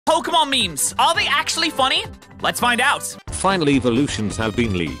Pokemon memes. Are they actually funny? Let's find out. Final evolutions have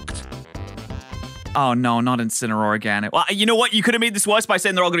been leaked. Oh no, not Incineroar again. Well, you know what? You could have made this worse by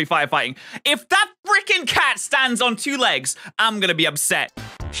saying they're all gonna be firefighting. If that freaking cat stands on 2 legs, I'm gonna be upset.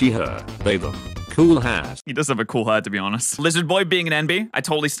 She, her, they, them. Cool hat. He does have a cool hat, to be honest. Lizard Boy being an NB, I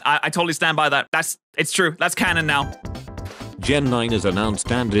totally stand by that. It's true. That's canon now. Gen 9 is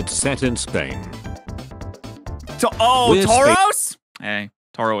announced and it's set in Spain. Tauros? Hey,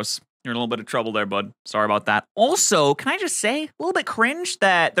 Tauros. You're in a little bit of trouble there, bud. Sorry about that. Also, can I just say, a little bit cringe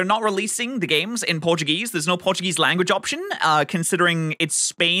that they're not releasing the games in Portuguese. There's no Portuguese language option, considering it's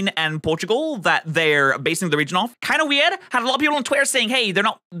Spain and Portugal that they're basing the region off. Kind of weird. Had a lot of people on Twitter saying, hey, they're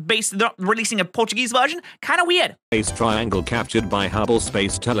not releasing a Portuguese version. Kind of weird. Space triangle captured by Hubble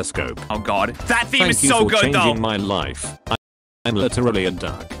Space Telescope. Oh, God. That theme is Thank so good, though. you for changing my life. I'm literally a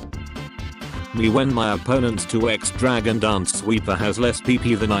duck. Me when my opponent's 2x Dragon Dance Sweeper has less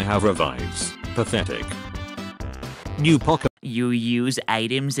PP than I have revives. Pathetic. New Pokemon. You use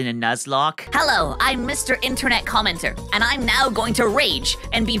items in a Nuzlocke? Hello, I'm Mr. Internet Commenter, and I'm now going to rage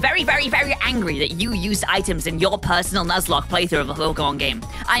and be very, very, very angry that you used items in your personal Nuzlocke playthrough of a Pokemon game.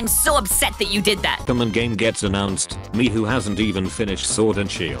 I'm so upset that you did that. Pokemon game gets announced. Me who hasn't even finished Sword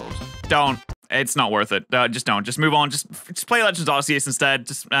and Shield. Don't. It's not worth it. Just don't. Just move on. Just play Legends Arceus instead.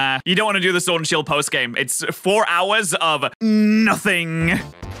 Just, you don't want to do the Sword and Shield post-game. It's 4 hours of nothing.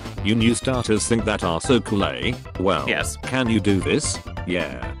 You new starters think that are so cool, eh? Well, yes. Can you do this?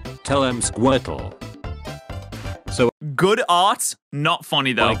 Yeah. Tell them Squirtle. So good art, not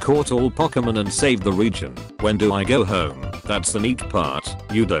funny though. I caught all Pokemon and saved the region. When do I go home? That's the neat part.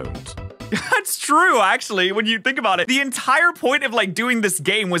 You don't. That's true, actually, when you think about it. The entire point of, like, doing this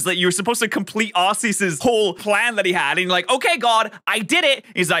game was that you were supposed to complete Arceus' whole plan that he had. And you're like, okay, God, I did it.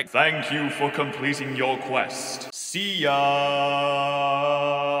 He's like, thank you for completing your quest. See ya.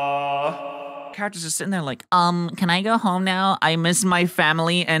 Characters just sitting there like, can I go home now? I miss my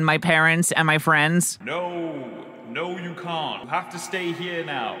family and my parents and my friends. No, you can't. You have to stay here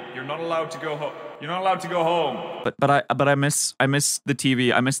now. You're not allowed to go home. You're not allowed to go home. But I miss the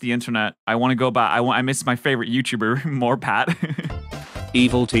TV. I miss the internet. I want to go back. I miss my favorite YouTuber, morepat.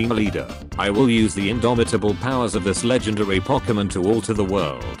 Evil team leader. I will use the indomitable powers of this legendary Pokemon to alter the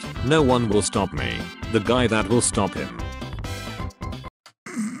world. No one will stop me. The guy that will stop him.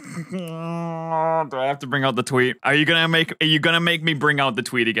 Do I have to bring out the tweet? Are you gonna make me bring out the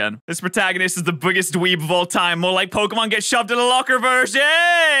tweet again? This protagonist is the biggest dweeb of all time. More like Pokemon get shoved in a locker version.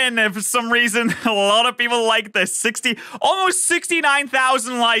 And for some reason, a lot of people like this. Almost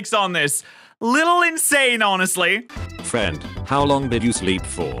 69,000 likes on this. Little insane, honestly. Friend, how long did you sleep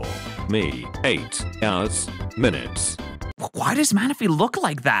for? Me, 8 hours, minutes. Why does Manaphy look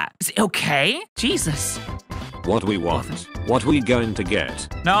like that? Is it okay? Jesus. What we want. What we going to get.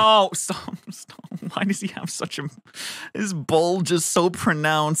 No, stop. Why does he have such a... His bulge is so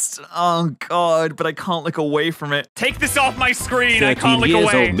pronounced. Oh, God, but I can't look away from it. Take this off my screen. I can't look away.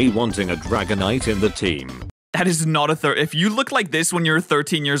 13 years old me wanting a Dragonite in the team. That is not a If you look like this when you're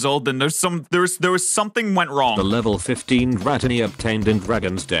 13 years old, then there was something went wrong. The level 15 Dratini obtained in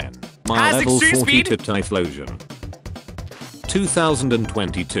Dragon's Den. My has level 40 speed? to Typhlosion.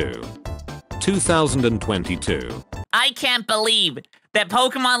 2022. 2022. I can't believe that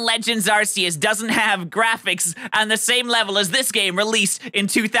Pokemon Legends Arceus doesn't have graphics on the same level as this game released in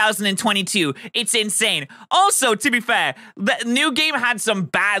 2022. It's insane. Also, to be fair, the new game had some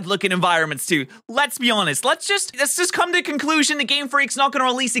bad looking environments too. Let's be honest. Let's just come to the conclusion the Game Freak's not going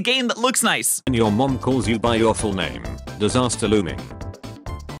to release a game that looks nice. When your mom calls you by your full name. Disaster looming.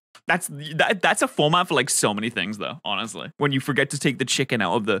 That's a format for like so many things though, honestly. When you forget to take the chicken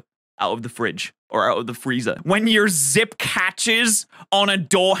out of the fridge or out of the freezer. When your zip catches on a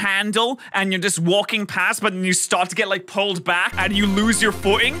door handle and you're just walking past, but then you start to get like pulled back and you lose your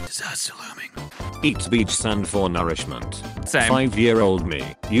footing. Disaster looming. Eats beach sand for nourishment. Same. 5-year-old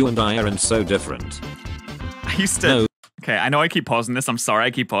me. You and I aren't so different. I used to... No. Okay, I know I keep pausing this. I'm sorry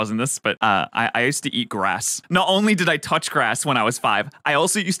I keep pausing this, but I used to eat grass. Not only did I touch grass when I was 5, I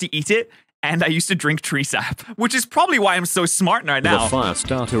also used to eat it. And I used to drink tree sap, which is probably why I'm so smart right now. The fire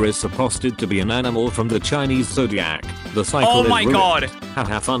starter is supposed to be an animal from the Chinese zodiac. The cycle oh is my ruined. God.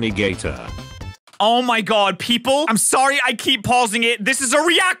 Haha, funny gator. Oh my God, people. I'm sorry I keep pausing it. This is a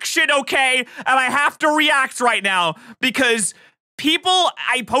reaction, okay? And I have to react right now because...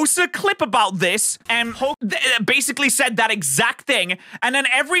 I posted a clip about this and basically said that exact thing. And then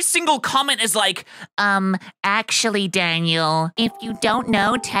every single comment is like, actually, Daniel, if you don't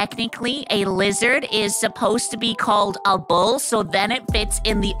know, technically a lizard is supposed to be called a bull, so then it fits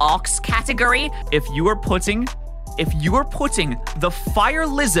in the ox category. If you are putting if you are putting the fire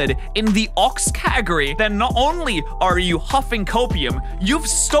lizard in the ox category, then not only are you huffing copium, you've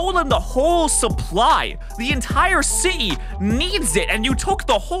stolen the whole supply. The entire city needs it, and you took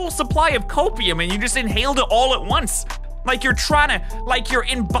the whole supply of copium and you just inhaled it all at once. Like you're like you're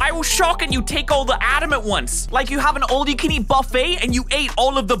in Bioshock and you take all the atom at once. Like you have an all-you-can-eat buffet and you ate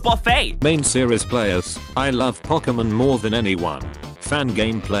all of the buffet. Main series players, I love Pokemon more than anyone. Fan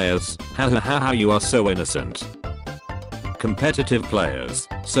game players, ha ha ha ha, you are so innocent. Competitive players,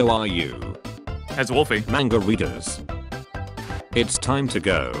 so are you. As Wolfie. Manga readers. It's time to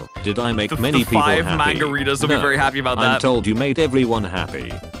go. Did I make The many people happy? 5 manga readers will be very happy about that. I'm told you made everyone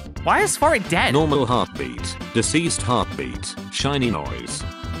happy. Why is Farid dead? Normal heartbeat, deceased heartbeat, shiny noise.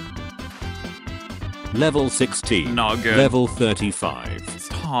 Level 16. Not good. Level 35.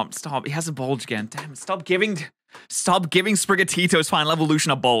 Stop. He has a bulge again. Damn it. Stop giving Sprigatito's final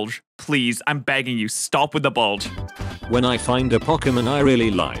evolution a bulge. Please, I'm begging you, stop with the bulge. When I find a Pokemon I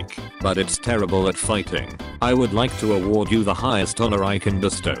really like, but it's terrible at fighting, I would like to award you the highest honor I can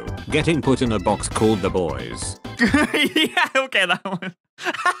bestow. Getting put in a box called the boys. Yeah, okay, that one.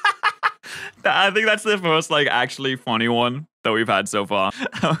 I think that's the first, like, actually funny one that we've had so far.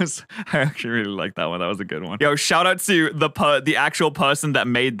 I actually really like that one. That was a good one. Yo, shout out to the actual person that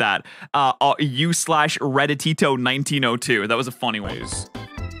made that. u/Redditito1902. That was a funny one.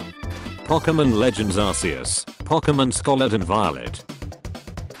 Pokemon Legends Arceus, Pokemon Scarlet and Violet.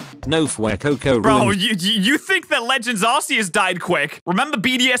 No Fuecoco. Bro, you think that Legends Arceus died quick? Remember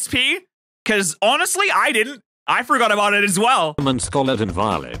BDSP? Because honestly, I didn't. I forgot about it as well. Pokemon Scarlet and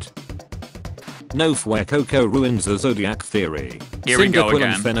Violet. No Fuecoco ruins the Zodiac Theory. Here we go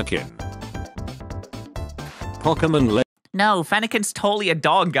again. Fennekin. Pokemon No, Fennekin's totally a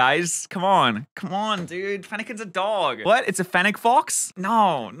dog, guys. Come on, dude. Fennekin's a dog. What? It's a Fennec Fox?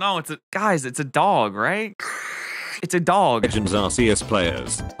 No, it's a dog, right? It's a dog. Legends Arceus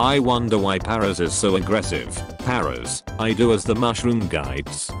players. I wonder why Patterrz is so aggressive. Patterrz, I do as the mushroom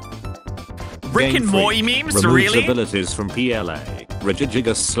guides. Rick and Morty memes? Really? Abilities from PLA.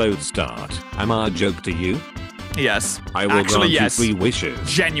 Regigigas slowed start. Am I a joke to you? Yes. I will Actually, grant yes. you 3 wishes.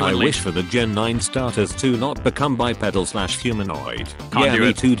 Genuinely. I wish for the Gen 9 starters to not become bipedal/humanoid. Can't Yeah, do me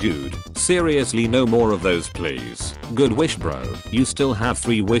it. too, dude. Seriously, no more of those, please. Good wish, bro. You still have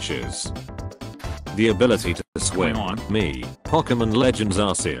 3 wishes. The ability to swim. Come on. Me. Pokemon Legends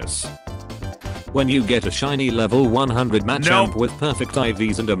Arceus. When you get a shiny level 100 Machamp Nope. with perfect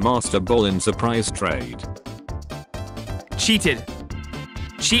IVs and a Master Ball in surprise trade. Cheated.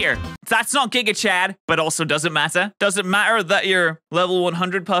 Cheater. That's not Giga Chad, but also doesn't matter. Doesn't matter that your level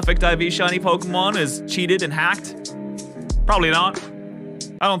 100 perfect IV shiny Pokemon is cheated and hacked. Probably not.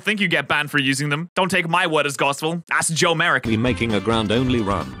 I don't think you get banned for using them. Don't take my word as gospel. Ask Joe Merrick. We making a ground only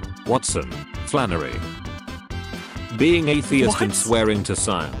run. Watson. Flannery. Being atheist What? and swearing to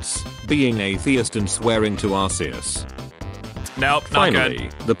science. Being atheist and swearing to Arceus. Nope, not Finally,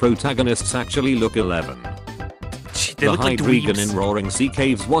 good. the protagonists actually look 11. They The look like Hydreigon dweebs. in Roaring Sea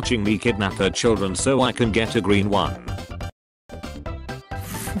Caves watching me kidnap her children so I can get a green one.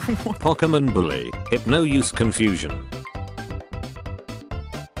 Pokemon Bully. Hypno use confusion.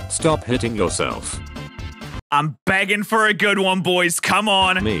 Stop hitting yourself. I'm begging for a good one, boys. Come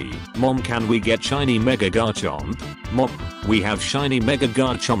on. Me. Mom, can we get shiny Mega Garchomp? Mom, we have shiny Mega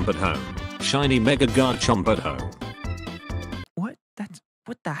Garchomp at home. Shiny Mega Garchomp at home.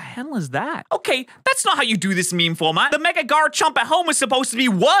 What the hell is that? Okay, that's not how you do this meme format. The Mega Garchomp at home was supposed to be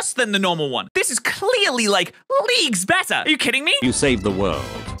worse than the normal one. This is clearly, like, leagues better. Are you kidding me? You saved the world,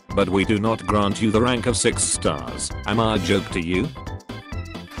 but we do not grant you the rank of 6 stars. Am I a joke to you?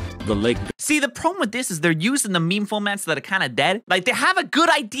 The lake. See, the problem with this is they're using the meme formats that are kind of dead. Like, they have a good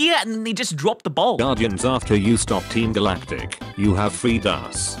idea and then they just drop the ball. Guardians, after you stop Team Galactic, you have freed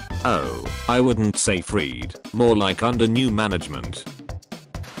us. Oh, I wouldn't say freed, more like under new management.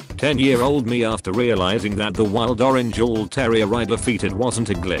 10-year-old me after realizing that the wild orange all terrier I defeated wasn't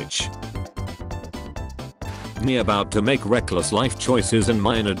a glitch. Me about to make reckless life choices and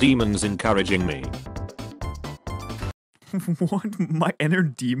my inner demons encouraging me. What? My inner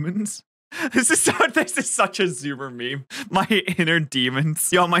demons? This is such a zoomer meme. My inner demons.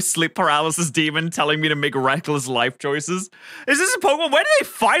 Yo, my sleep paralysis demon telling me to make reckless life choices. Is this a Pokemon? Where do they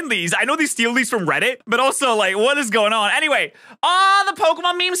find these? I know they steal these from Reddit, but also, like, what is going on? Anyway, are the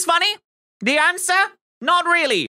Pokemon memes funny? The answer? Not really.